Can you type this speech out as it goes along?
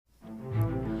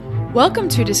Welcome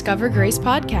to Discover Grace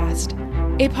Podcast,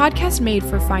 a podcast made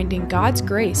for finding God's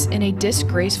grace in a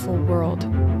disgraceful world.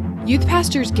 Youth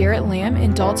pastors Garrett Lamb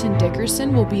and Dalton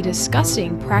Dickerson will be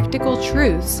discussing practical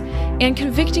truths and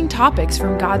convicting topics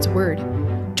from God's Word.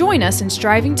 Join us in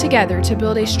striving together to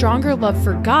build a stronger love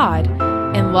for God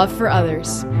and love for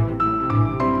others.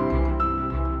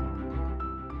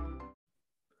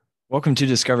 Welcome to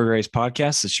Discover Grace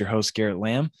Podcast. It's your host, Garrett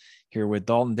Lamb, here with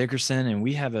Dalton Dickerson, and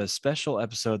we have a special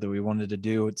episode that we wanted to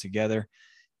do together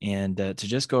and to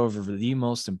just go over the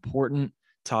most important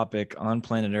topic on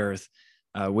planet Earth,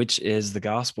 which is the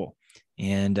gospel.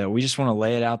 And we just want to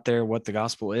lay it out there, what the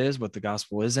gospel is, what the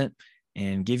gospel isn't,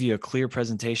 and give you a clear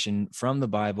presentation from the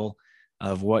Bible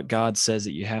of what God says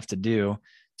that you have to do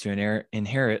to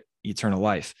inherit eternal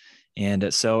life.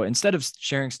 And so instead of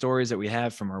sharing stories that we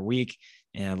have from our week,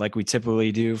 and like we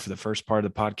typically do for the first part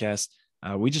of the podcast,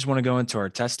 we just want to go into our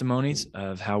testimonies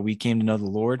of how we came to know the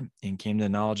Lord and came to the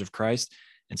knowledge of Christ.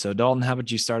 And so, Dalton, how about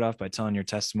you start off by telling your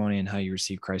testimony and how you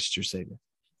received Christ as your Savior?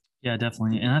 Yeah,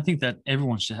 definitely. And I think that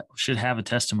everyone should have a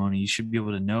testimony. You should be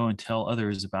able to know and tell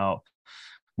others about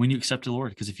when you accept the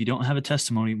Lord. Because if you don't have a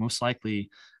testimony, most likely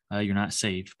you're not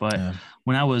saved. But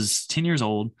when I was 10 years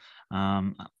old,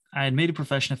 I had made a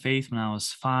profession of faith when I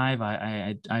was 5.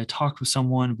 I talked with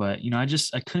someone, but,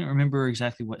 I couldn't remember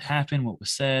exactly what happened, what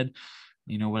was said,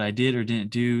 what I did or didn't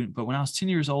do. But when I was 10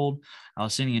 years old, I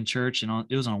was sitting in church, and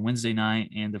it was on a Wednesday night,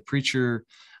 and the preacher,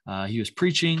 he was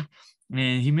preaching,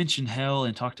 and he mentioned hell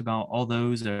and talked about all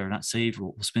those that are not saved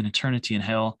will spend eternity in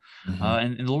hell. Mm-hmm.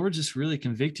 And the Lord just really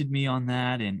convicted me on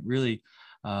that and really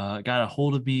got a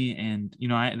hold of me. And,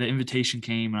 the invitation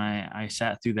came, and I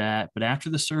sat through that. But after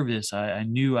the service, I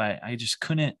knew I just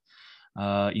couldn't,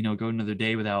 go another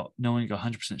day without knowing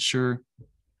 100% sure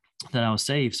that I was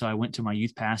saved. So I went to my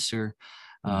youth pastor,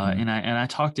 and I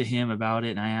talked to him about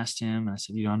it. And I asked him, I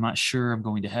said, I'm not sure I'm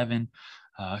going to heaven.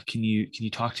 Can you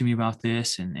talk to me about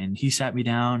this? And he sat me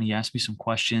down, he asked me some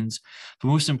questions, but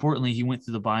most importantly, he went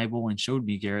through the Bible and showed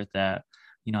me, Garrett, that,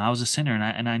 I was a sinner,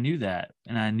 and I knew that.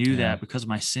 And I knew that because of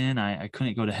my sin, I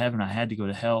couldn't go to heaven. I had to go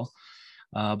to hell.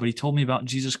 But he told me about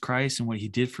Jesus Christ and what he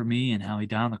did for me, and how he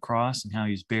died on the cross, and how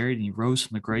he was buried, and he rose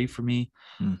from the grave for me.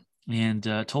 And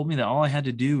told me that all I had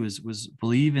to do was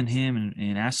believe in him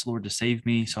and ask the Lord to save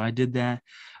me. So I did that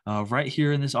right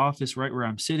here in this office, right where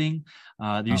I'm sitting.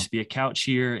 There used to be a couch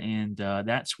here, and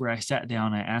that's where I sat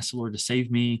down. I asked the Lord to save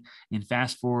me, and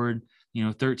fast forward,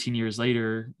 13 years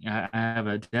later, I have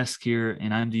a desk here,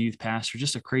 and I'm the youth pastor.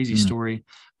 Just a crazy story.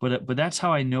 But that's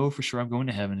how I know for sure I'm going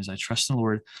to heaven, is I trust in the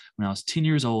Lord when I was 10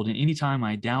 years old. And anytime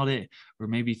I doubt it, or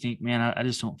maybe think, man, I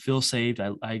just don't feel saved,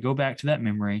 I go back to that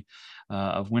memory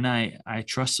of when I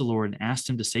trust the Lord and asked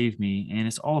him to save me. And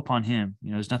it's all upon him.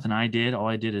 There's nothing I did. All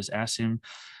I did is ask him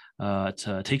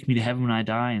to take me to heaven when I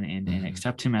die, and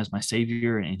accept him as my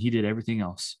Savior. And he did everything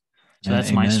else. So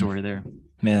that's my story there.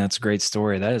 Man, that's a great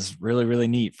story. That is really, really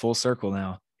neat. Full circle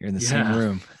now. You're in the same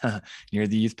room. You're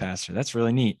the youth pastor. That's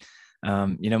really neat.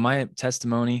 My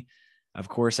testimony, of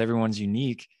course, everyone's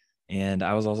unique. And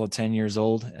I was also 10 years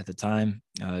old at the time.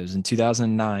 It was in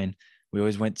 2009. We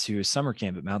always went to a summer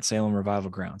camp at Mount Salem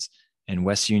Revival Grounds in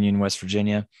West Union, West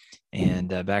Virginia,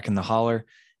 and back in the holler.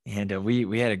 And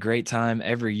we had a great time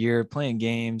every year playing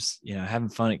games, having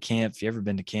fun at camp. If you've ever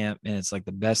been to camp, and it's like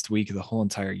the best week of the whole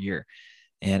entire year.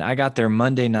 And I got there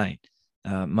Monday night.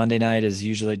 Monday night is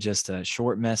usually just a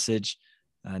short message,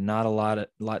 not a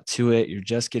lot to it. You're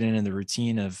just getting in the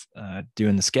routine of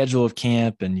doing the schedule of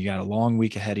camp, and you got a long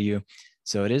week ahead of you.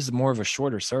 So it is more of a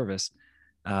shorter service.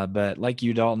 But like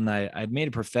you, Dalton, I'd made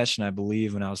a profession, I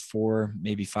believe, when I was 4,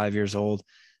 maybe 5 years old.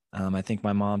 I think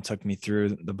my mom took me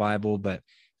through the Bible, but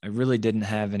I really didn't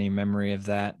have any memory of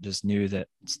that. Just knew that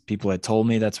people had told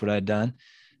me that's what I'd done.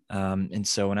 And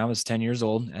so when I was 10 years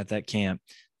old at that camp,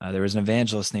 there was an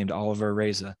evangelist named Oliver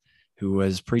Reza who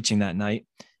was preaching that night.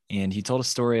 And he told a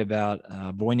story about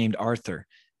a boy named Arthur.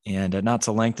 And not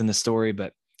to lengthen the story,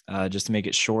 but just to make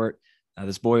it short,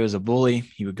 this boy was a bully.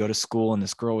 He would go to school, and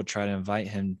this girl would try to invite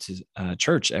him to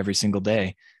church every single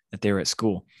day that they were at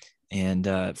school.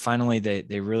 And finally,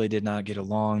 they really did not get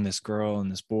along, this girl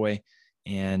and this boy.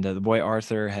 And the boy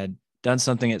Arthur had done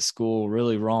something at school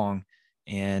really wrong.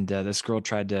 And this girl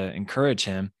tried to encourage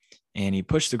him, and he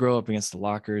pushed the girl up against the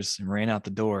lockers and ran out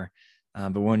the door.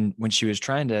 But when she was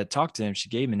trying to talk to him, she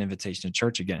gave him an invitation to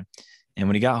church again. And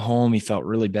when he got home, he felt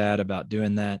really bad about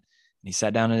doing that. And he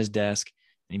sat down at his desk,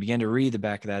 and he began to read the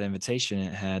back of that invitation.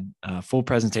 It had a full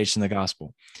presentation of the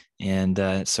gospel.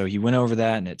 And so he went over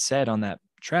that, and it said on that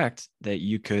tract that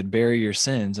you could bury your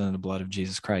sins under the blood of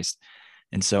Jesus Christ.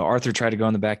 And so Arthur tried to go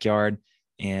in the backyard,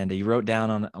 And he wrote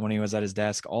down when he was at his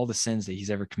desk all the sins that he's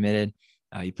ever committed.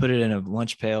 He put it in a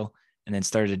lunch pail and then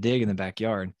started to dig in the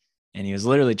backyard. And he was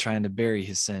literally trying to bury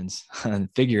his sins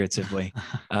figuratively.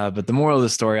 But the moral of the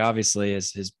story, obviously,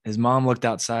 is his mom looked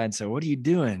outside and said, "What are you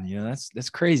doing? That's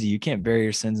crazy. You can't bury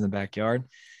your sins in the backyard."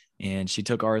 And she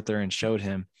took Arthur and showed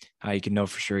him how he could know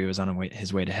for sure he was on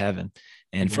his way to heaven.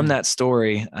 And from that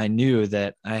story, I knew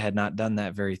that I had not done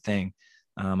that very thing.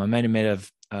 I might have made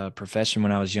a profession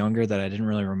when I was younger that I didn't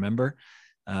really remember.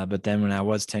 But then when I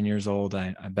was 10 years old,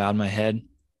 I bowed my head,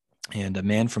 and a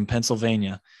man from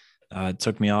Pennsylvania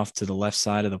took me off to the left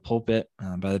side of the pulpit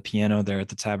by the piano there at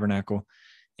the tabernacle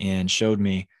and showed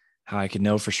me how I could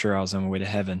know for sure I was on my way to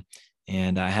heaven.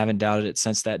 And I haven't doubted it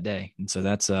since that day. And so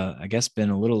that's, I guess, been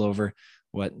a little over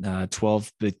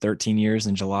 12 to 13 years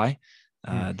in July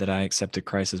that I accepted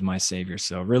Christ as my Savior.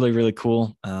 So really, really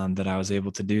cool that I was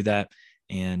able to do that.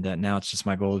 And now it's just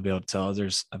my goal to be able to tell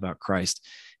others about Christ.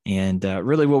 And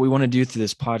really what we want to do through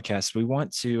this podcast, we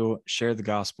want to share the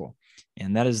gospel.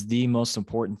 And that is the most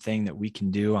important thing that we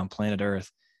can do on planet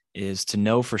Earth, is to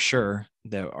know for sure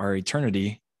that our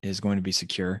eternity is going to be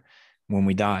secure when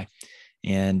we die.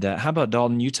 And how about,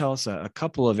 Dalton, you tell us a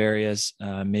couple of areas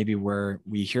maybe where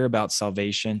we hear about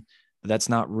salvation, but that's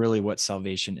not really what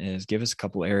salvation is. Give us a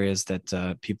couple areas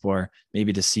that people are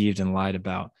maybe deceived and lied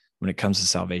about when it comes to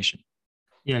salvation.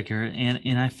 Yeah, Garrett.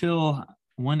 And I feel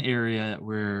one area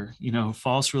where,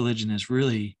 false religion has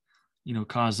really,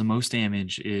 caused the most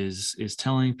damage is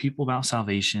telling people about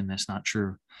salvation that's not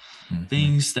true. Mm-hmm.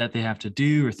 Things that they have to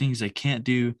do or things they can't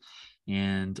do,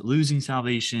 and losing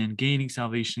salvation, gaining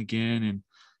salvation again,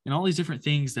 and all these different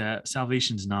things that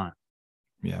salvation's not.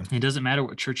 Yeah. It doesn't matter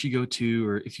what church you go to,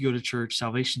 or if you go to church,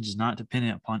 salvation is not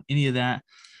dependent upon any of that.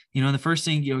 And the first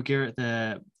thing, Garrett,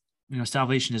 that,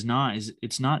 salvation is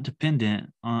it's not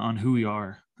dependent on who we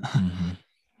are.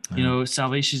 Mm-hmm.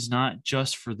 Salvation is not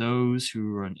just for those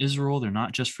who are in Israel. They're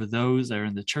not just for those that are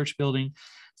in the church building.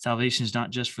 Salvation is not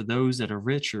just for those that are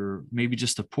rich or maybe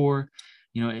just the poor.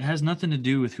 It has nothing to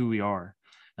do with who we are.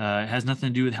 It has nothing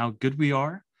to do with how good we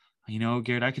are.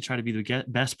 Garrett, I could try to be the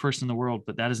best person in the world,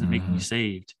 but that doesn't make me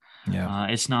saved. Yeah.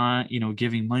 It's not,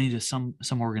 giving money to some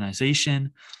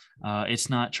organization. It's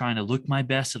not trying to look my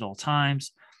best at all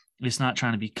times. It's not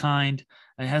trying to be kind.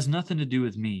 It has nothing to do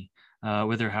with me,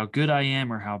 whether how good I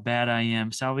am or how bad I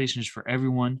am. Salvation is for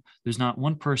everyone. There's not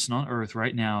one person on earth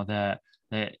right now that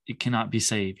it cannot be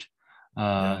saved.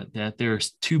 That they're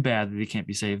too bad that they can't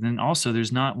be saved. And also,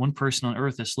 there's not one person on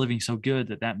earth that's living so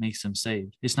good that makes them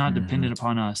saved. It's not dependent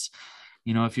upon us.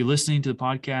 If you're listening to the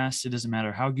podcast, it doesn't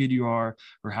matter how good you are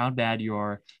or how bad you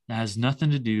are. That has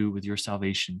nothing to do with your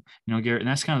salvation. Garrett, and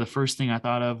that's kind of the first thing I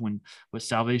thought of when what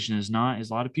salvation is not, is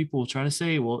a lot of people will try to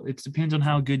say, well, it depends on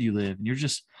how good you live. And you're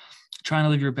just trying to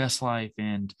live your best life.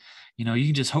 And, you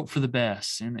can just hope for the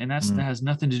best. And that has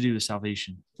nothing to do with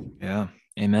salvation. Yeah.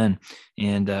 Amen.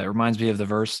 And it reminds me of the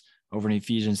verse over in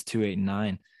Ephesians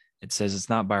 2:8-9. It says, it's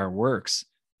not by our works,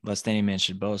 lest any man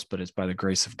should boast, but it's by the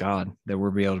grace of God that we'll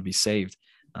be able to be saved.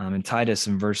 In Titus,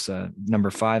 in verse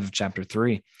number 5 of chapter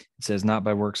 3, it says, not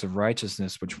by works of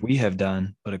righteousness, which we have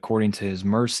done, but according to his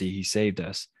mercy, he saved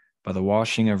us by the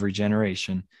washing of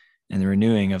regeneration and the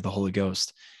renewing of the Holy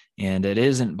Ghost. And it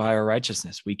isn't by our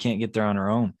righteousness. We can't get there on our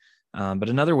own. But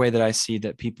another way that I see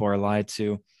that people are lied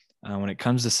to when it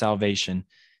comes to salvation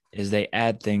is they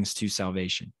add things to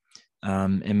salvation.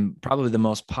 And probably the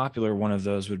most popular one of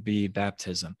those would be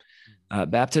baptism.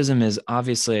 Baptism is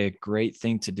obviously a great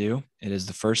thing to do. It is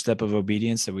the first step of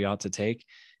obedience that we ought to take.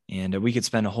 And we could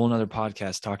spend a whole nother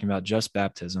podcast talking about just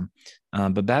baptism.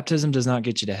 But baptism does not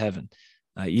get you to heaven.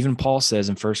 Even Paul says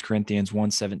in 1 Corinthians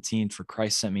 1:17, for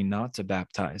Christ sent me not to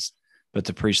baptize, but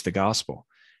to preach the gospel.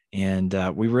 And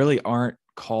we really aren't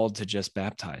called to just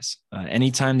baptize.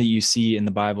 Anytime that you see in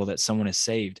the Bible that someone is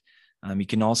saved, you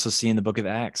can also see in the book of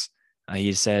Acts,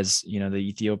 he says, the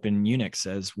Ethiopian eunuch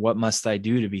says, what must I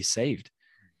do to be saved?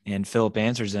 And Philip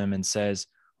answers him and says,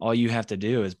 all you have to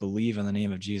do is believe in the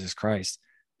name of Jesus Christ,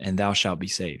 and thou shalt be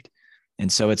saved.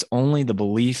 And so it's only the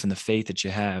belief and the faith that you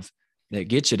have that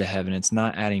gets you to heaven. It's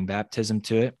not adding baptism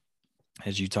to it.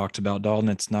 As you talked about, Dalton,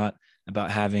 it's not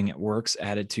about having works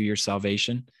added to your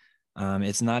salvation.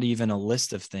 It's not even a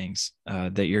list of things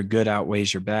that your good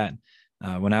outweighs your bad.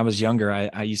 When I was younger,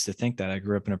 I used to think that. I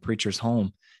grew up in a preacher's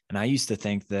home, and I used to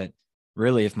think that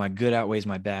really if my good outweighs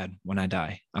my bad when I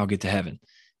die, I'll get to heaven.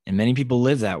 And many people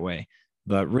live that way.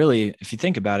 But really, if you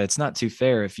think about it, it's not too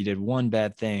fair if you did one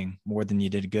bad thing more than you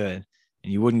did good,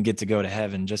 and you wouldn't get to go to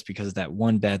heaven just because of that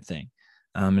one bad thing.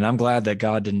 And I'm glad that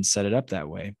God didn't set it up that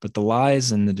way. But the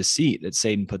lies and the deceit that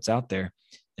Satan puts out there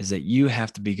is that you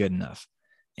have to be good enough.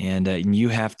 And you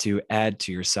have to add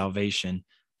to your salvation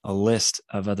a list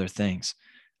of other things.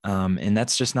 And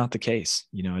that's just not the case.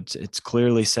 It's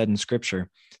clearly said in Scripture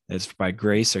that it's by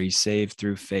grace are you saved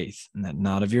through faith, and that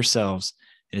not of yourselves.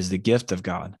 It is the gift of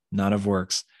God, not of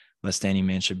works, lest any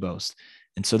man should boast.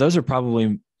 And so those are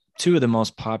probably two of the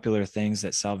most popular things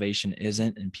that salvation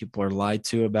isn't, and people are lied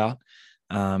to about.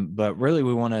 But really,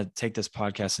 we want to take this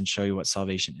podcast and show you what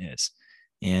salvation is.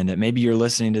 And maybe you're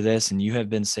listening to this and you have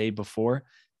been saved before,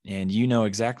 and you know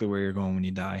exactly where you're going when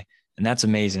you die. And that's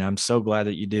amazing. I'm so glad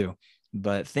that you do.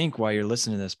 But think while you're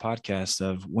listening to this podcast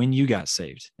of when you got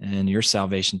saved and your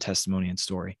salvation testimony and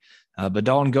story. But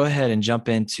Dalton, go ahead and jump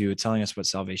into telling us what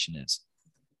salvation is.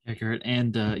 Yeah, Garrett.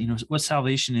 And, what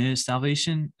salvation is.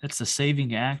 Salvation, it's the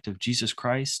saving act of Jesus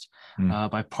Christ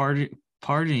by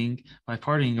pardoning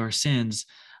our sins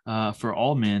for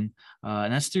all men.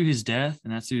 And that's through his death,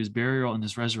 and that's through his burial and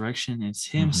his resurrection. It's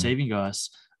him saving us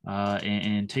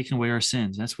and taking away our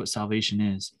sins. That's what salvation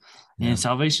is. And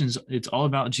salvation it's all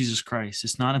about Jesus Christ.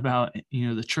 It's not about,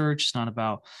 the church. It's not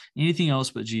about anything else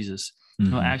but Jesus.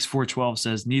 Acts 4:12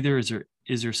 says, neither is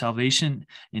there salvation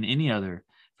in any other,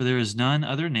 for there is none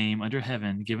other name under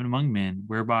heaven given among men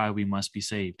whereby we must be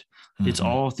saved. It's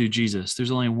all through Jesus.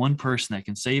 There's only one person that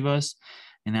can save us,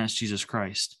 and that's Jesus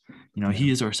Christ.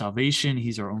 He is our salvation.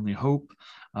 He's our only hope.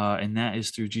 And that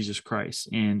is through Jesus Christ.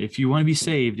 And if you want to be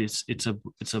saved,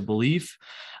 it's a belief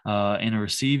and a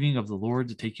receiving of the Lord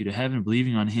to take you to heaven,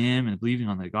 believing on him and believing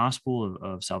on the gospel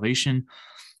of salvation,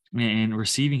 and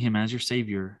receiving him as your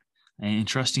savior and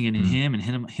trusting in him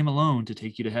and him alone to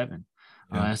take you to heaven.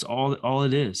 That's all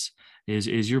it is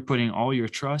you're putting all your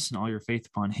trust and all your faith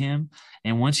upon him.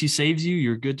 And once he saves you,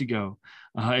 you're good to go.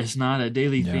 It's not a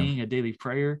daily thing, a daily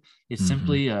prayer. It's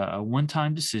simply a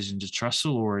one-time decision to trust the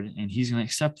Lord, and he's going to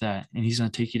accept that, and he's going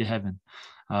to take you to heaven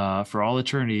for all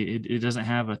eternity. It doesn't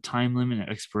have a time limit, an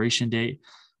expiration date.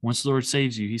 Once the Lord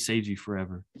saves you, he saves you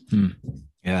forever.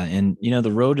 Yeah. And,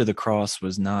 the road to the cross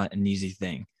was not an easy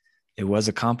thing. It was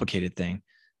a complicated thing,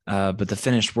 but the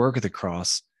finished work of the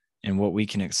cross and what we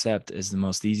can accept is the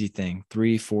most easy thing.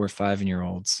 3, 4,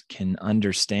 5-year-olds can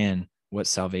understand what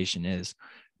salvation is.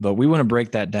 But we want to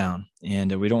break that down,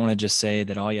 and we don't want to just say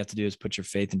that all you have to do is put your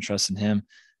faith and trust in him.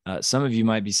 Some of you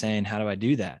might be saying, how do I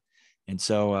do that? And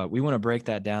so we want to break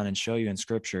that down and show you in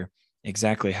Scripture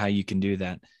exactly how you can do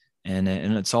that. And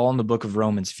it's all in the book of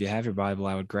Romans. If you have your Bible,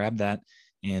 I would grab that,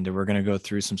 and we're going to go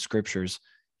through some scriptures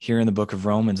here in the book of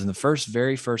Romans. And the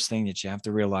very first thing that you have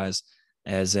to realize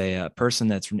as a person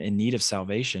that's in need of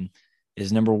salvation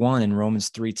is, number one, in Romans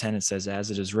 3:10, it says,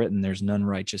 as it is written, there's none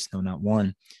righteous, no, not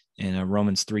one. In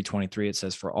Romans 3:23, it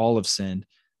says, for all have sinned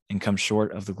and come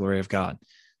short of the glory of God.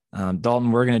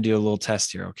 Dalton, we're going to do a little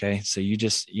test here, okay? So you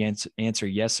answer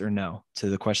yes or no to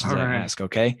the questions that I ask,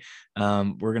 okay?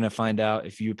 We're going to find out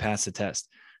if you pass the test.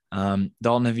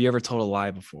 Dalton, have you ever told a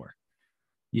lie before?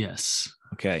 Yes.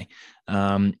 Okay.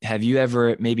 Have you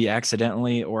ever, maybe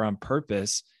accidentally or on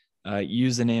purpose,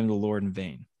 used the name of the Lord in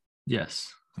vain?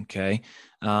 Yes. Okay.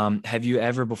 Have you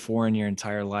ever before in your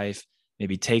entire life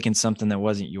maybe taken something that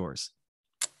wasn't yours?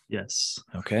 Yes.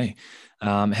 Okay.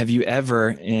 Have you ever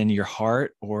in your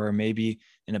heart or maybe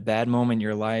in a bad moment in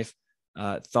your life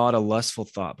thought a lustful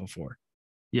thought before?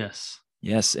 Yes.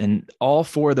 Yes. And all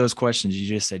 4 of those questions, you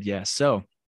just said yes. So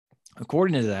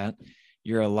according to that,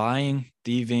 you're a lying,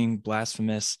 thieving,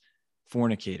 blasphemous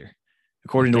fornicator,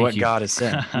 according to what God has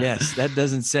said. Yes. That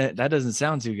doesn't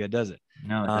sound too good, does it?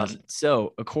 No, it doesn't.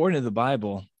 So according to the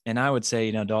Bible, and I would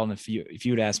say, Dalton, if you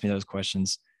would ask me those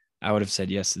questions, I would have said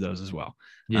yes to those as well.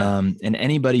 Yeah. And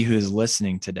anybody who is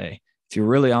listening today, if you're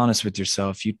really honest with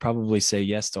yourself, you'd probably say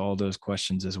yes to all those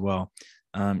questions as well.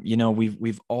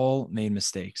 We've all made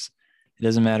mistakes. It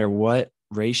doesn't matter what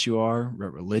race you are,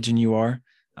 what religion you are,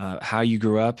 how you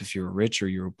grew up, if you were rich or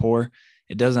you were poor,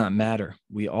 it does not matter.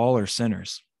 We all are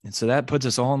sinners. And so that puts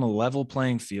us all on the level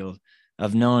playing field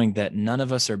of knowing that none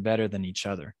of us are better than each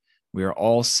other. We are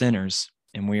all sinners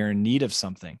and we are in need of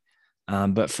something.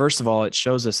 But first of all, it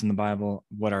shows us in the Bible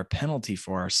what our penalty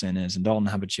for our sin is. And Dalton,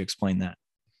 how about you explain that?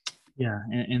 Yeah.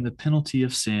 And the penalty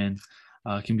of sin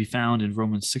can be found in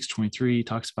Romans 6:23. It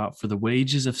talks about, for the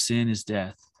wages of sin is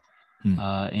death.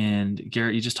 And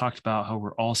Garrett, you just talked about how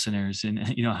we're all sinners and,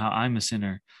 how I'm a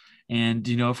sinner. And,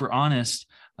 if we're honest,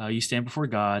 you stand before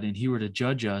God and he were to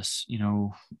judge us,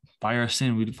 by our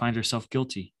sin, we'd find ourselves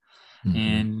guilty.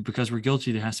 And because we're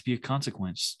guilty, there has to be a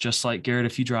consequence. Just like, Garrett,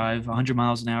 if you drive 100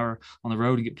 miles an hour on the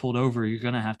road and get pulled over, you're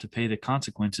going to have to pay the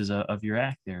consequences of your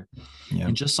act there. Yep.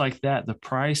 And just like that, the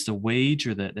price, the wage,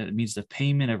 or that means the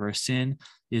payment of our sin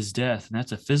is death. And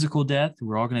that's a physical death.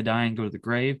 We're all going to die and go to the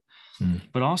grave.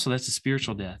 But also that's a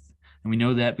spiritual death. And we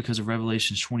know that because of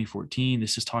Revelation 20:14,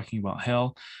 this is talking about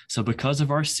hell. So because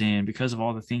of our sin, because of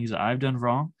all the things that I've done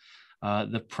wrong,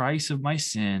 the price of my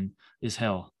sin is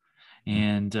hell.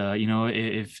 And,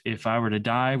 if I were to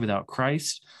die without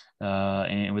Christ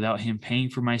and without him paying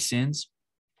for my sins,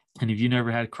 and if you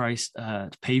never had Christ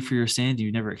pay for your sin,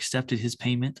 you never accepted his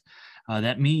payment,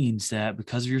 that means that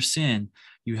because of your sin,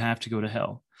 you have to go to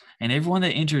hell. And everyone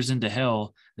that enters into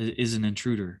hell is an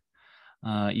intruder.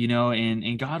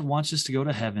 And God wants us to go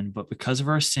to heaven, but because of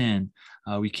our sin,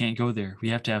 we can't go there. We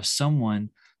have to have someone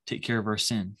take care of our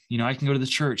sin. I can go to the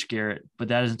church, Garrett, but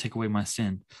that doesn't take away my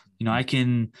sin. I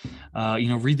can,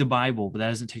 read the Bible, but that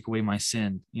doesn't take away my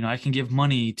sin. I can give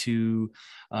money to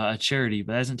a charity,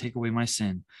 but that doesn't take away my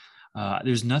sin.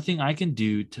 There's nothing I can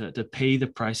do to pay the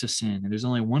price of sin. And there's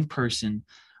only one person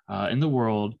in the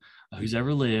world who's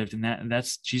ever lived, and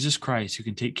that's Jesus Christ, who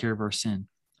can take care of our sin.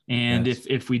 And Yes.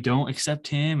 if we don't accept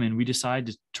him and we decide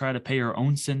to try to pay our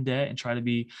own sin debt and try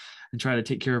to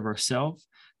take care of ourselves,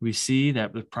 we see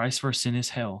that the price of our sin is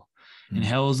hell. And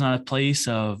hell is not a place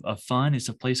of fun. It's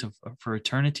a place for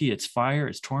eternity. It's fire,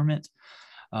 it's torment,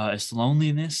 it's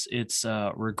loneliness, it's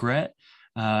regret.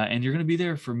 And you're going to be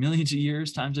there for millions of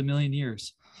years times a million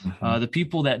years. The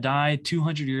people that died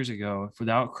 200 years ago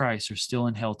without Christ are still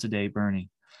in hell today, burning.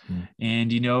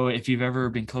 And, if you've ever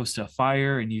been close to a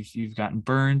fire and you've gotten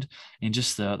burned and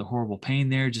just the horrible pain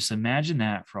there, just imagine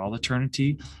that for all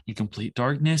eternity in complete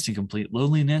darkness and complete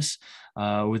loneliness,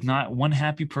 with not one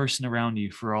happy person around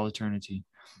you for all eternity.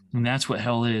 And that's what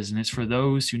hell is. And it's for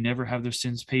those who never have their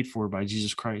sins paid for by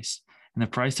Jesus Christ. And the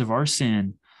price of our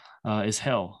sin is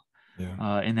hell.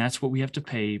 Yeah. And that's what we have to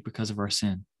pay because of our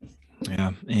sin.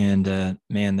 Yeah. And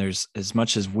man, there's, as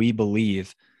much as we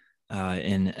believe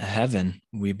in heaven,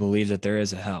 we believe that there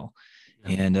is a hell.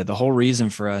 And the whole reason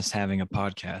for us having a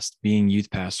podcast, being youth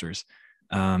pastors,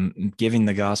 giving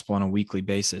the gospel on a weekly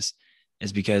basis,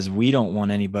 is because we don't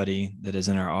want anybody that is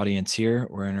in our audience here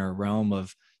or in our realm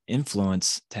of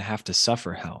influence to have to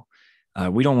suffer hell.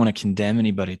 We don't want to condemn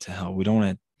anybody to hell. We don't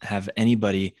want to have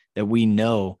anybody that we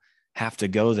know have to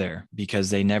go there because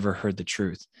they never heard the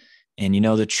truth. And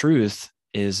the truth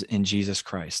is in Jesus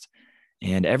Christ.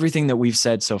 And everything that we've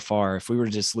said so far, if we were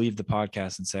to just leave the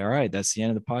podcast and say, all right, that's the end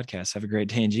of the podcast, have a great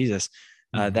day in Jesus,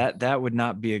 that would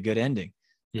not be a good ending.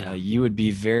 Yeah. You would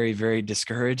be very, very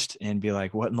discouraged and be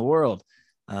like, what in the world?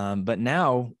 But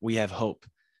now we have hope.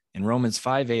 In Romans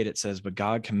 5:8, it says, but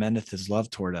God commendeth his love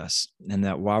toward us, and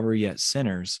that while we're yet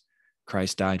sinners,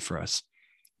 Christ died for us.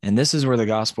 And this is where the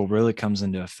gospel really comes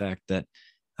into effect, that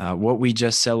what we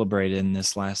just celebrated in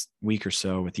this last week or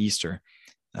so with Easter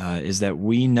is that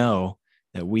we know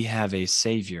that we have a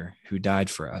Savior who died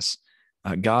for us.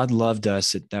 God loved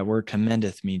us. That word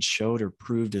commendeth means showed or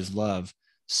proved his love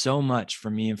so much for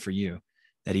me and for you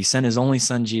that he sent his only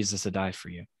son, Jesus, to die for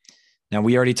you. Now,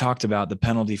 we already talked about the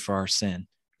penalty for our sin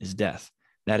is death.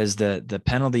 That is the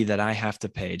penalty that I have to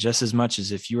pay, just as much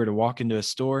as if you were to walk into a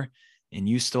store and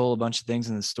you stole a bunch of things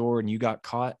in the store and you got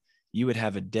caught, you would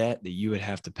have a debt that you would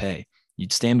have to pay.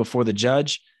 You'd stand before the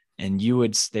judge and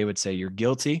they would say, you're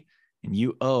guilty and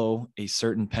you owe a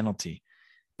certain penalty.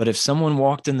 But if someone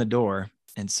walked in the door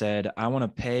and said, I want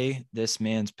to pay this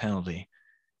man's penalty,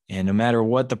 and no matter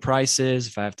what the price is,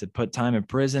 if I have to put time in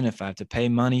prison, if I have to pay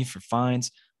money for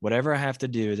fines, whatever I have to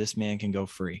do, this man can go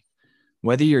free.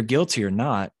 Whether you're guilty or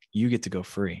not, you get to go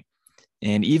free.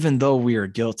 And even though we are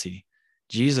guilty,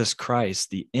 Jesus Christ,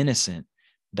 the innocent,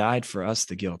 died for us,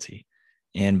 the guilty.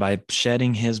 And by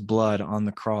shedding his blood on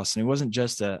the cross, and it wasn't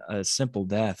just a simple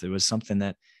death, it was something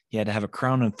that he had to have a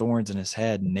crown of thorns in his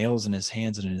head, nails in his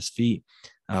hands and in his feet,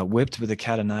 whipped with a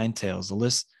cat of nine tails. The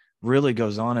list really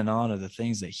goes on and on of the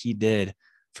things that he did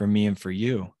for me and for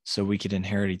you so we could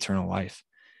inherit eternal life.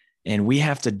 And we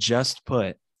have to just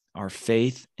put our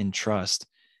faith and trust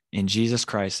in Jesus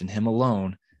Christ and him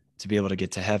alone to be able to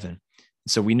get to heaven.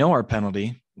 So we know our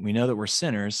penalty. We know that we're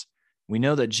sinners. We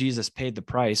know that Jesus paid the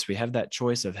price. We have that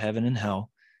choice of heaven and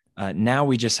hell. Now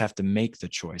we just have to make the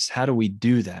choice. How do we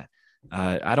do that?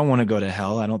 I don't want to go to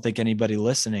hell. I don't think anybody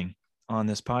listening on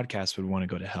this podcast would want to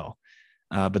go to hell.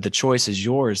 But the choice is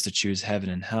yours to choose heaven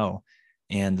and hell.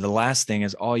 And the last thing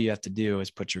is all you have to do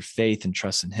is put your faith and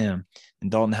trust in him.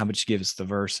 And Dalton, how about you give us the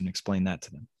verse and explain that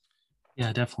to them?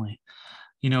 Yeah, definitely.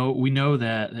 We know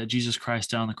that Jesus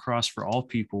Christ died on the cross for all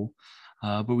people,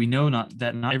 but we know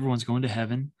that not everyone's going to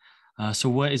heaven. So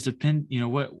what is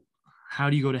how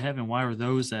do you go to heaven? Why are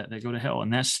those that go to hell?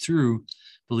 And that's through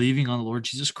believing on the Lord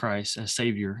Jesus Christ as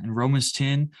Savior. And Romans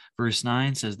 10 verse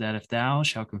 9 says that if thou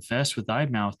shalt confess with thy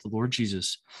mouth the Lord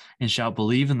Jesus, and shalt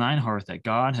believe in thine heart that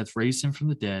God hath raised him from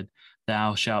the dead,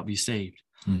 thou shalt be saved.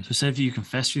 So it said, if you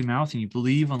confess with your mouth and you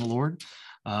believe on the Lord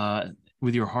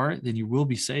with your heart, then you will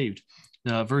be saved.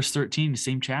 Verse 13, the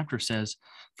same chapter says,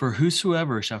 for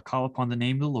whosoever shall call upon the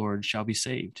name of the Lord shall be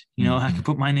saved. I could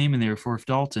put my name in there for if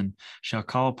Dalton shall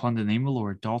call upon the name of the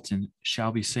Lord, Dalton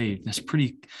shall be saved. That's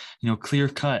pretty, clear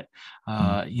cut.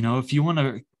 If you want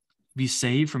to be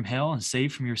saved from hell and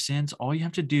saved from your sins, all you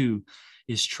have to do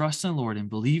is trust in the Lord and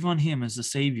believe on him as the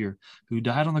Savior who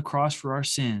died on the cross for our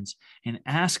sins, and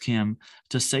ask him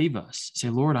to save us. Say,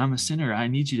 Lord, I'm a sinner. I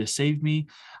need you to save me.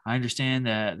 I understand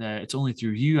that it's only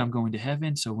through you I'm going to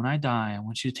heaven. So when I die, I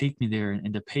want you to take me there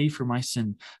and to pay for my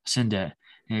sin debt.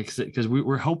 Because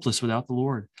we're hopeless without the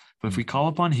Lord. But if we call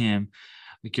upon him,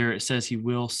 like Garrett says, he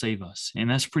will save us. And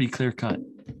that's pretty clear cut.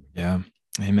 Yeah.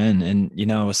 Amen.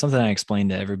 And, something I explained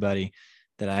to everybody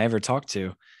that I ever talked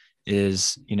to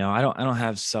is, I don't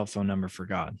have cell phone number for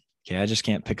God. Okay. I just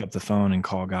can't pick up the phone and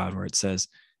call God where it says,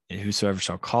 whosoever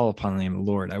shall call upon the name of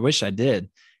the Lord. I wish I did.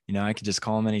 I could just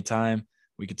call him anytime.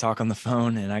 We could talk on the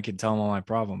phone and I could tell him all my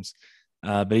problems.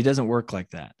 But he doesn't work like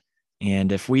that.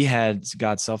 And if we had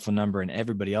God's cell phone number and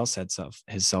everybody else had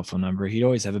his cell phone number, he'd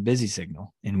always have a busy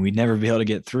signal and we'd never be able to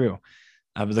get through.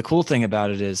 But the cool thing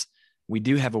about it is we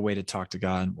do have a way to talk to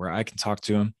God where I can talk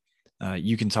to him.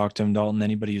 You can talk to him, Dalton.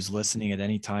 Anybody who's listening at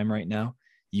any time right now,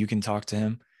 you can talk to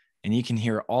him and he can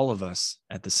hear all of us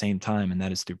at the same time. And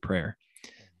that is through prayer.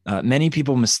 Many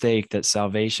people mistake that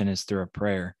salvation is through a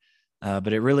prayer,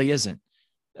 but it really isn't.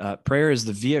 Prayer is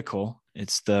the vehicle.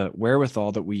 It's the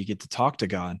wherewithal that we get to talk to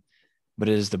God, but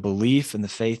it is the belief and the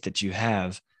faith that you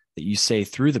have that you say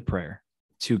through the prayer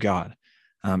to God.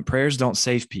 Prayers don't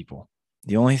save people.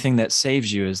 The only thing that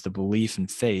saves you is the belief and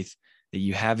faith that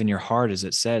you have in your heart, as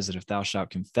it says that if thou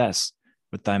shalt confess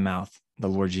with thy mouth the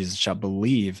Lord Jesus, shalt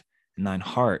believe in thine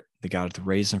heart that God hath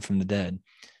raised him from the dead,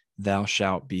 thou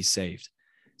shalt be saved.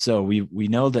 So we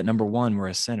know that, number one, we're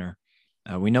a sinner.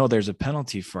 We know there's a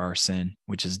penalty for our sin,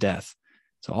 which is death.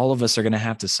 So all of us are going to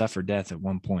have to suffer death at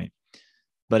one point.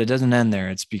 But it doesn't end there.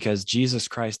 It's because Jesus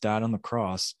Christ died on the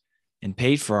cross and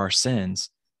paid for our sins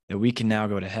that we can now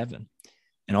go to heaven.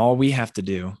 And all we have to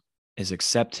do is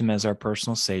accept him as our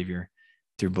personal Savior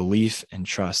through belief and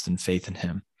trust and faith in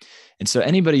him. And so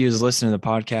anybody who's listening to the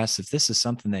podcast, if this is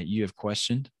something that you have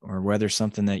questioned or whether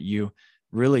something that you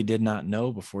really did not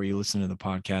know before you listen to the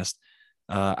podcast,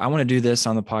 I want to do this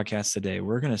on the podcast today.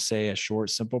 We're going to say a short,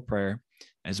 simple prayer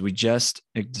as we just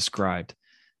described.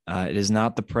 It is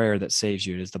not the prayer that saves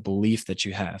you. It is the belief that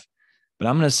you have. But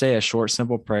I'm going to say a short,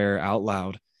 simple prayer out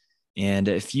loud. And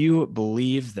if you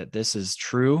believe that this is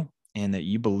true and that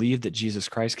you believe that Jesus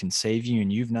Christ can save you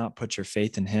and you've not put your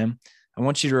faith in him, I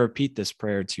want you to repeat this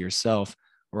prayer to yourself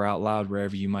or out loud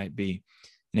wherever you might be.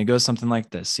 And it goes something like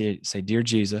this. Say, Dear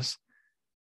Jesus,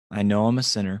 I know I'm a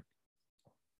sinner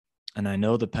and I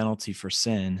know the penalty for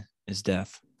sin is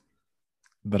death,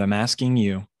 but I'm asking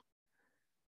you,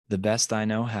 the best I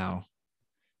know how,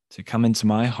 to come into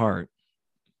my heart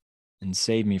and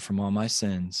save me from all my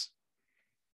sins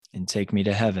and take me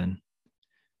to heaven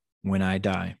when I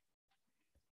die.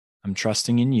 I'm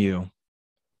trusting in you.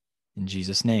 In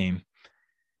Jesus' name,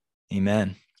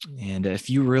 amen. And if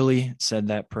you really said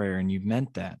that prayer and you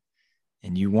meant that,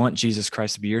 and you want Jesus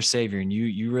Christ to be your Savior, and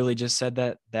you really just said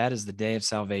that, that is the day of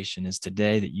salvation, is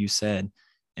today that you said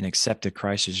and accepted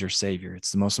Christ as your Savior.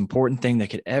 It's the most important thing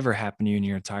that could ever happen to you in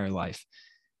your entire life.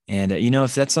 And,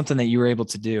 if that's something that you were able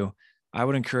to do, I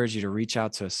would encourage you to reach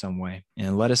out to us some way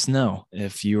and let us know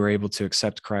if you were able to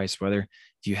accept Christ, whether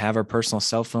if you have our personal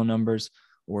cell phone numbers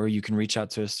or you can reach out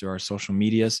to us through our social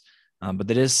medias. But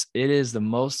it is the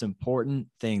most important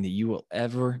thing that you will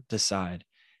ever decide,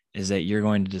 is that you're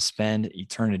going to spend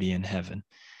eternity in heaven.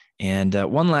 And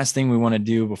one last thing we want to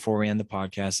do before we end the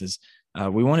podcast is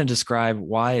we want to describe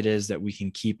why it is that we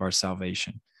can keep our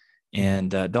salvation. And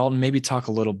Dalton, maybe talk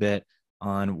a little bit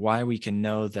on why we can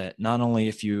know that not only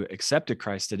if you accepted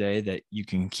Christ today, that you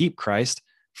can keep Christ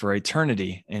for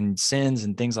eternity, and sins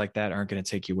and things like that aren't going to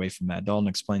take you away from that. Dalton,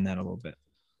 explain that a little bit.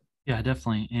 Yeah,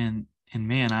 definitely. And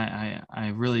man, I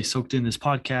really soaked in this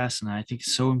podcast, and I think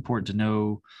it's so important to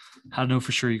know how to know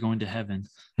for sure you're going to heaven.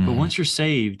 Mm-hmm. But once you're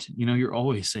saved, you're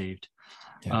always saved.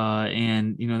 Yeah.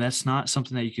 And that's not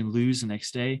something that you can lose the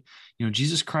next day.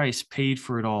 Jesus Christ paid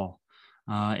for it all.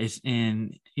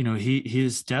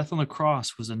 His death on the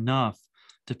cross was enough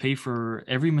to pay for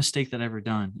every mistake that I ever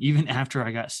done. Even after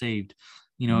I got saved,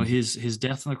 his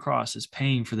death on the cross is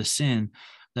paying for the sin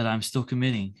that I'm still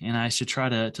committing. And I should try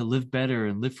to live better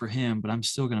and live for him, but I'm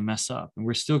still going to mess up and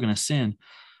we're still going to sin.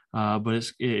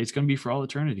 But it's going to be for all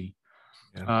eternity.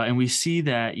 Yeah. And we see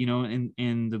that,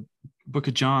 in the book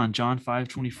of John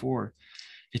 5:24,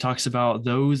 It talks about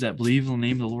those that believe in the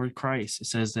name of the Lord Christ. It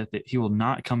says that he will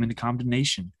not come into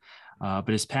condemnation, but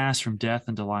is passed from death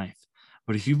into life.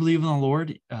 But if you believe in the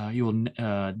Lord, you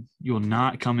will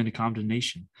not come into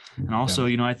condemnation. And also,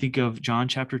 I think of John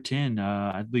chapter 10,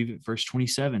 I believe at verse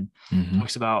 27,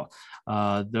 talks about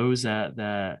those that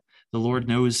the Lord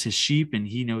knows his sheep and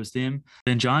he knows them.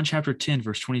 Then John chapter 10,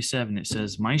 verse 27, it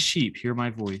says, my sheep hear my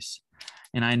voice,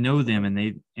 and I know them,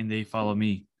 and they follow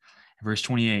me. Verse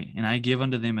 28, and I give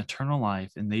unto them eternal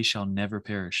life, and they shall never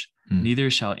perish.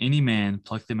 Neither shall any man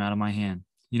pluck them out of my hand.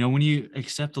 When you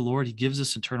accept the Lord, he gives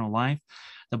us eternal life.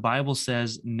 The Bible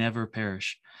says never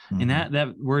perish. And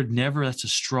that word never, that's a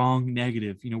strong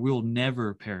negative. We will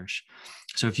never perish.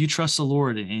 So if you trust the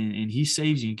Lord and he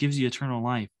saves you and gives you eternal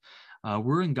life,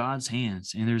 we're in God's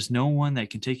hands, and there's no one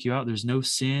that can take you out. There's no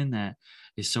sin that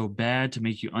is so bad to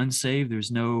make you unsaved.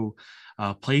 There's no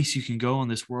place you can go in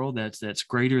this world that's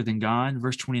greater than God.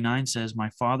 Verse 29 says, my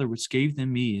Father which gave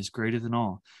them me is greater than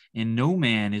all, and no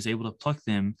man is able to pluck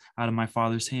them out of my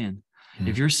Father's hand.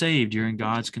 If you're saved, you're in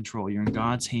God's control. You're in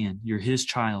God's hand. You're his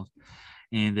child,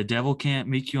 and the devil can't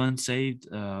make you unsaved.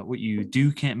 What you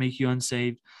do can't make you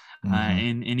unsaved.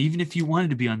 And even if you wanted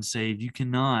to be unsaved, you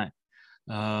cannot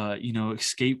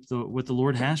escape what the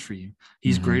Lord has for you.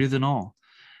 He's greater than all.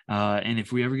 And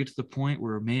if we ever get to the point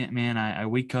where, I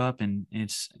wake up and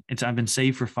I've been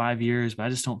saved for 5 years, but I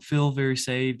just don't feel very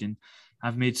saved, and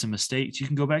I've made some mistakes, you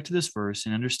can go back to this verse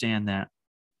and understand that.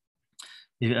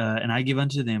 And I give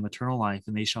unto them eternal life,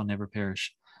 and they shall never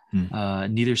perish.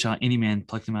 Neither shall any man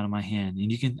pluck them out of my hand.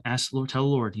 And you can ask the Lord, tell the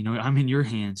Lord, I'm in your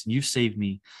hands, and you've saved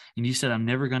me. And you said, I'm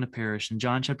never going to perish. In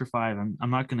John chapter 5,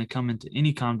 I'm not going to come into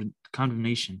any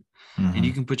condemnation. And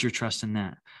you can put your trust in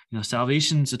that.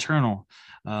 Salvation's eternal.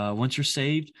 Once you're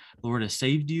saved, the Lord has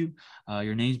saved you.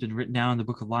 Your name's been written down in the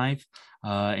book of life.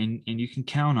 And you can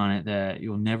count on it that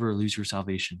you'll never lose your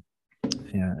salvation.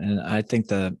 Yeah. And I think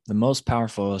the most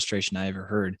powerful illustration I ever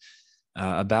heard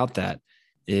about that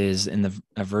is in the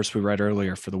verse we read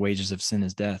earlier, for the wages of sin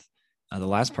is death. The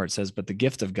last part says, but the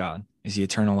gift of God is the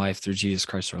eternal life through Jesus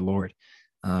Christ our Lord.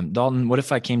 Dalton, what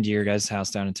if I came to your guys'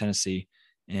 house down in Tennessee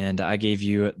and I gave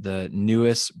you the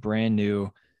newest, brand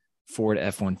new Ford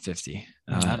F-150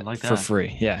 like for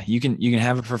free? Yeah, you can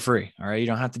have it for free. All right. You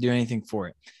don't have to do anything for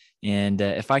it. And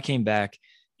if I came back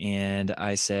and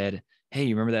I said, hey,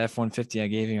 you remember the F-150 I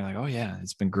gave you? You're like, oh yeah,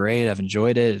 it's been great. I've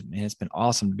enjoyed it. Man, it's been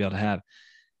awesome to be able to have.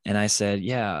 And I said,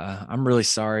 yeah, I'm really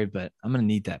sorry, but I'm going to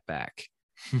need that back.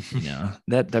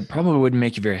 That probably wouldn't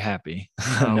make you very happy.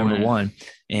 Number one.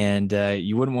 And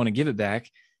you wouldn't want to give it back.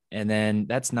 And then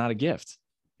that's not a gift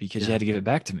because you had to give it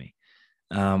back to me.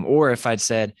 Or if I'd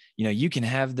said, you can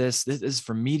have this is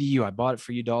from me to you. I bought it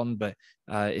for you, Dalton, but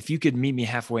if you could meet me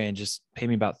halfway and just pay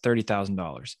me about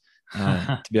 $30,000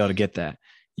 to be able to get that,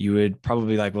 you would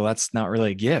probably be like, well, that's not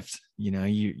really a gift.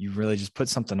 You really just put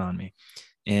something on me.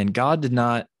 And God did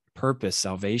not purpose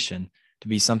salvation to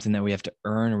be something that we have to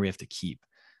earn or we have to keep.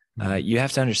 You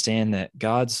have to understand that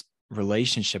God's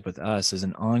relationship with us is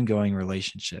an ongoing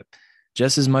relationship.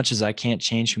 Just as much as I can't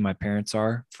change who my parents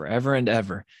are forever and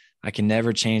ever, I can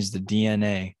never change the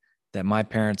DNA that my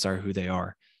parents are who they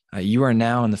are. You are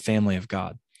now in the family of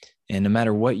God. And no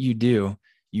matter what you do,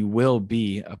 you will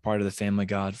be a part of the family of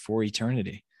God for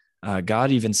eternity.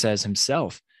 God even says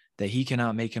himself that he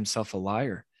cannot make himself a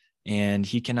liar, and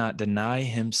he cannot deny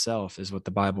himself, is what the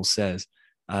Bible says,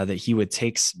 that he would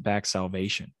take back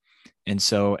salvation. And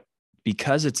so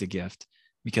because it's a gift,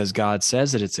 because God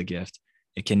says that it's a gift,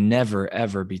 it can never,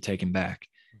 ever be taken back.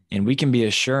 And we can be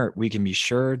assured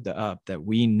that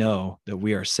we know that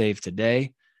we are saved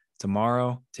today,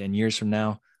 tomorrow, 10 years from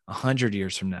now, 100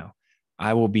 years from now.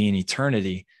 I will be in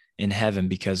eternity in heaven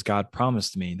because God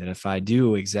promised me that if I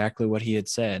do exactly what he had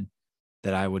said,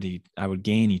 that I would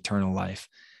gain eternal life.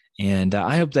 And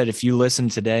I hope that if you listen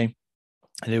today,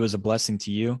 that it was a blessing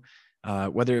to you,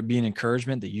 whether it be an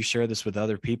encouragement that you share this with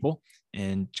other people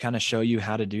and kind of show you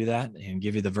how to do that and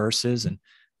give you the verses and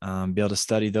be able to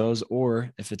study those,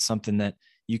 or if it's something that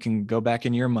you can go back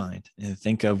in your mind and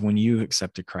think of when you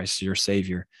accepted Christ as your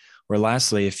Savior. Or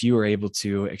lastly, if you are able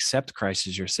to accept Christ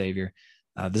as your Savior,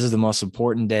 this is the most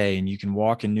important day, and you can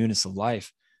walk in newness of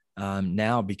life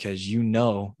now because you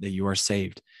know that you are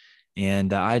saved.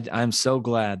 And I'm so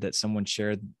glad that someone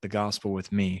shared the gospel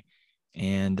with me.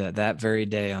 And that very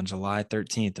day on July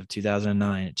 13th of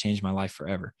 2009, it changed my life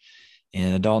forever.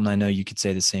 And Dalton, I know you could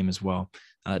say the same as well.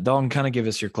 Dalton, kind of give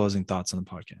us your closing thoughts on the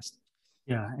podcast.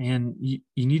 Yeah. And you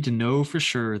need to know for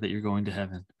sure that you're going to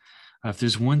heaven. If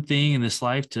there's one thing in this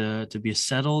life to be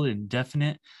settled and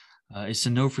definite, it's to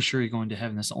know for sure you're going to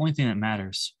heaven. That's the only thing that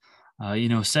matters. You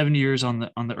know, 70 years on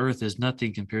the earth is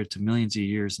nothing compared to millions of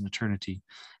years in eternity.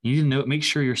 You need to know, make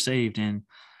sure you're saved.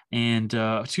 And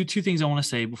two things I want to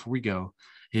say before we go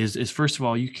is first of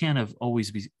all, you can't have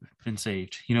always been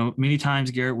saved. You know, many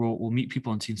times, Garrett, we'll meet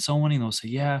people and see someone and they'll say,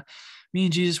 yeah, me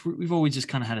and Jesus, we've always just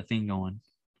kind of had a thing going.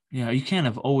 Yeah, you can't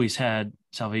have always had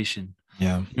salvation.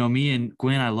 Yeah. You know, me and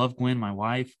Gwen, I love Gwen, my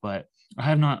wife, but I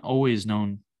have not always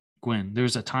known Gwen.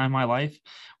 There's a time in my life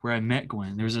where I met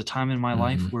Gwen. There's a time in my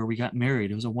life where we got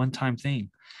married. It was a one-time thing.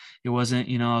 It wasn't,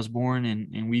 you know, I was born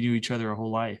and we knew each other our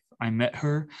whole life. I met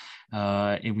her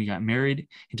and we got married.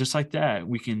 And just like that,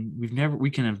 we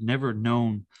can have never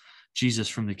known Jesus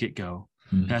from the get-go.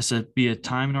 It has to be a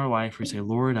time in our life where we say,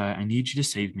 Lord, I need you to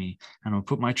save me. I'm going to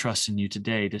put my trust in you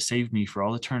today to save me for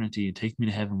all eternity and take me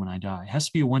to heaven when I die. It has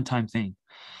to be a one-time thing.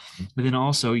 But then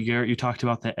also, Garrett, you talked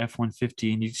about that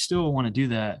F-150 and you still want to do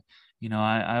that. You know,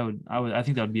 I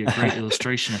think that would be a great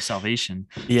illustration of salvation.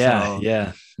 Yeah. So,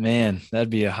 yeah, man, that'd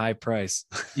be a high price.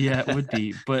 Yeah, it would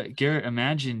be. But Garrett,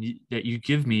 imagine that you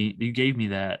gave me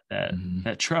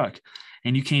that truck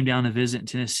and you came down to visit in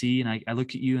Tennessee. And I look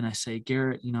at you and I say,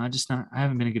 Garrett, you know, I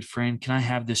haven't been a good friend. Can I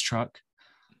have this truck?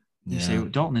 You say, well,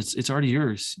 Dalton, it's already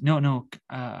yours. No,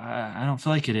 I don't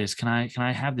feel like it is. Can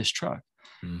I have this truck?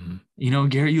 You know,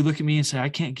 Garrett, you look at me and say, I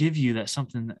can't give you that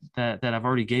something that I've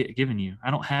already given you. I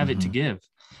don't have it to give.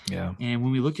 Yeah. And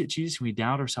when we look at Jesus, we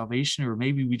doubt our salvation, or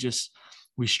maybe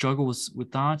we struggle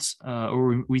with thoughts,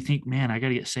 or we think, man, I got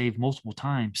to get saved multiple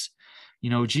times. You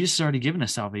know, Jesus has already given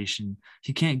us salvation.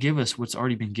 He can't give us what's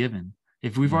already been given.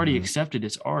 If we've already accepted,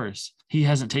 it's ours. He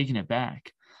hasn't taken it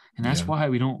back. And that's why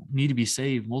we don't need to be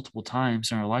saved multiple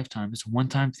times in our lifetime. It's a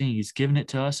one-time thing. He's given it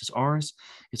to us. It's ours.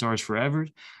 It's ours forever.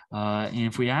 And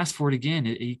if we ask for it again,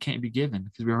 it can't be given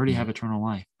because we already have eternal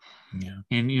life. Yeah.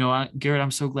 And, you know, Garrett,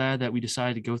 I'm so glad that we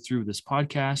decided to go through this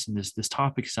podcast and this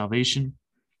topic of salvation.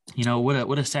 You know,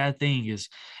 what a sad thing is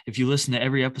if you listen to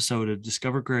every episode of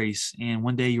Discover Grace and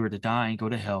one day you were to die and go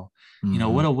to hell. You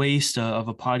know, what a waste of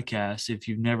a podcast if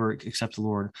you've never accepted the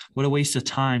Lord. What a waste of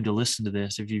time to listen to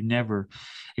this if you've never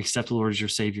accepted the Lord as your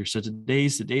Savior. So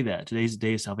today's the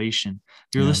day of salvation.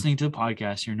 If you're listening to the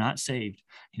podcast, you're not saved.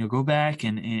 You know, go back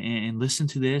and listen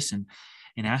to this and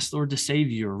ask the Lord to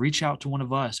save you, or reach out to one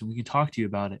of us and we can talk to you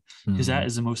about it, because that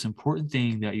is the most important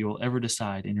thing that you'll ever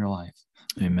decide in your life.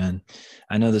 Amen.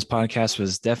 I know this podcast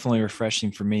was definitely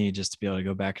refreshing for me just to be able to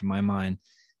go back in my mind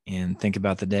and think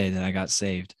about the day that I got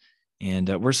saved.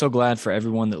 And we're so glad for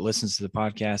everyone that listens to the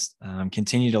podcast.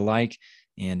 Continue to like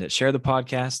and share the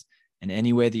podcast in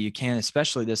any way that you can,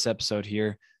 especially this episode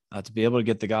here, to be able to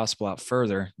get the gospel out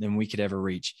further than we could ever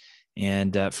reach.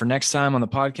 And for next time on the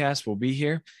podcast, we'll be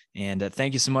here. And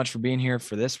thank you so much for being here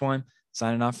for this one.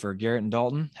 Signing off for Garrett and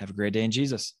Dalton. Have a great day in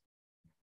Jesus.